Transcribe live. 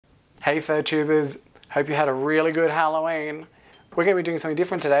Hey FurTubers, hope you had a really good Halloween. We're going to be doing something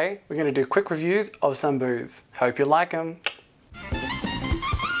different today. We're going to do quick reviews of some booze. Hope you like them.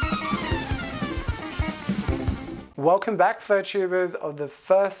 Welcome back FurTubers of the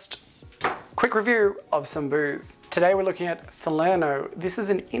first quick review of some booze. Today we're looking at Solerno. This is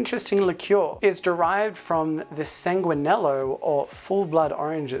an interesting liqueur. It's derived from the Sanguinello or full blood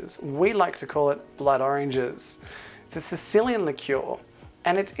oranges. We like to call it blood oranges. It's a Sicilian liqueur.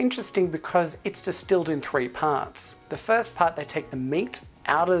 And it's interesting because it's distilled in 3 parts. The first part, they take the meat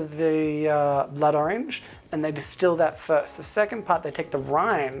out of the blood orange and they distill that first. The second part, they take the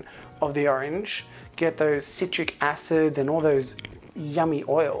rind of the orange, get those citric acids and all those yummy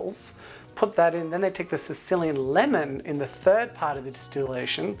oils, put that in, then they take the Sicilian lemon in the third part of the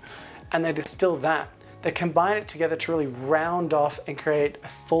distillation and they distill that. They combine it together to really round off and create a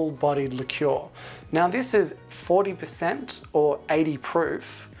full-bodied liqueur. Now this is 40% or 80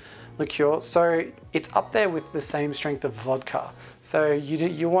 proof liqueur, so it's up there with the same strength of vodka. So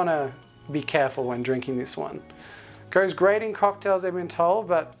you want to be careful when drinking this one. Goes great in cocktails, I've been told,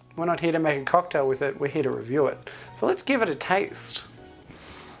 but we're not here to make a cocktail with it, we're here to review it. So let's give it a taste.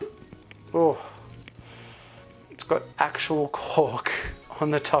 Oh, it's got actual cork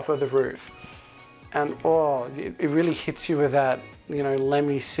on the top of the roof. And oh, it really hits you with that, you know,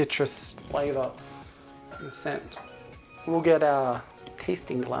 lemony citrus flavor and scent. We'll get our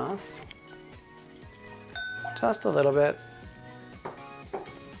tasting glass. Just a little bit.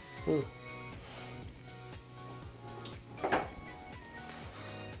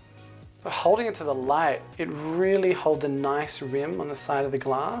 So holding it to the light, it really holds a nice rim on the side of the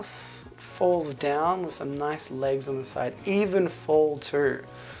glass. Falls down with some nice legs on the side, even fall too.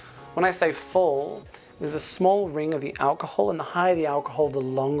 When I say full, there's a small ring of the alcohol, and the higher the alcohol, the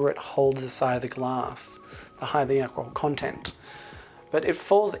longer it holds the side of the glass, the higher the alcohol content. But it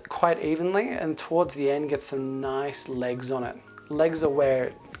falls quite evenly, and towards the end gets some nice legs on it. Legs are where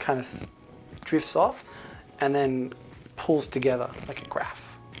it kind of drifts off and then pulls together like a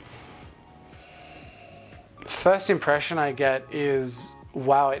graph. First impression I get is,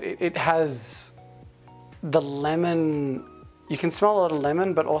 wow, it has the lemon. You can smell a lot of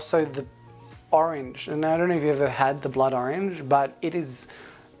lemon, but also the orange. And I don't know if you've ever had the blood orange, but it is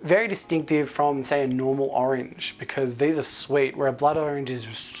very distinctive from, say, a normal orange, because these are sweet, where a blood orange is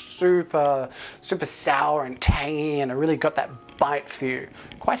super sour and tangy, and it really got that bite for you.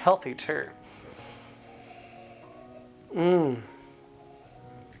 Quite healthy too. You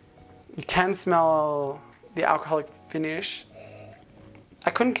can smell the alcoholic finish. I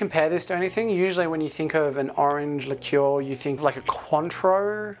couldn't compare this to anything. Usually when you think of an orange liqueur, you think like a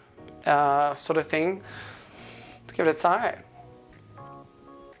Cointreau sort of thing. Let's give it a try.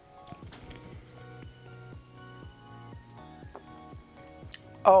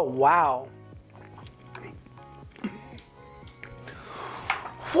 Oh, wow.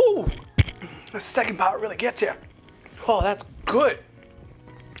 Whew. The second part really gets you. Oh, that's good.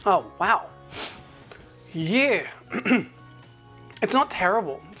 Oh, wow. Yeah. It's not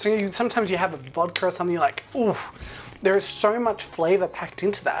terrible. So sometimes you have a vodka or something, you're like, ooh, there is so much flavor packed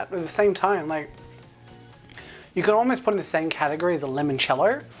into that. But at the same time, like, you could almost put in the same category as a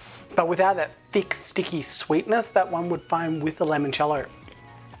limoncello, but without that thick, sticky sweetness that one would find with a limoncello.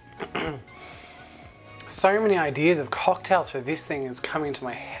 So many ideas of cocktails for this thing is coming into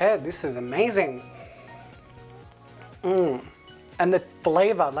my head. This is amazing. And the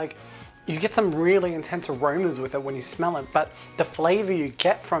flavor, like, you get some really intense aromas with it when you smell it, but the flavor you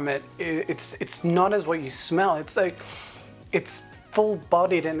get from it, it's not as what you smell. It's like, it's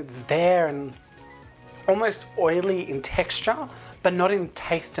full-bodied and it's there and almost oily in texture, but not in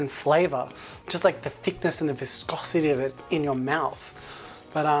taste and flavor. Just like the thickness and the viscosity of it in your mouth.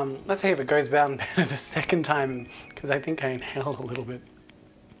 But let's see if it goes down better the second time, because I think I inhaled a little bit.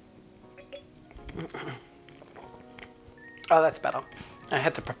 Oh, that's better. I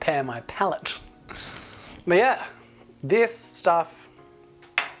had to prepare my palate. But yeah, this stuff,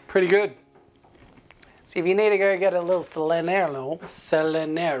 pretty good. So if you need to go get a little Solerno.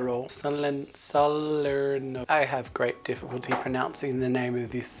 I have great difficulty pronouncing the name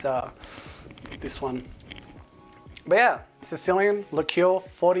of this one. But yeah, Sicilian liqueur,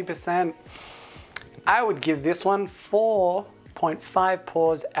 40%. I would give this one 4.5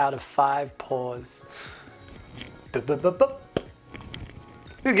 pours out of 5 pours.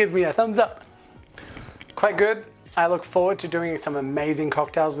 This gives me a thumbs up. Quite good. I look forward to doing some amazing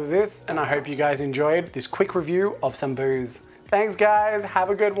cocktails with this, and I hope you guys enjoyed this quick review of some booze. Thanks guys,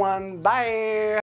 have a good one, bye!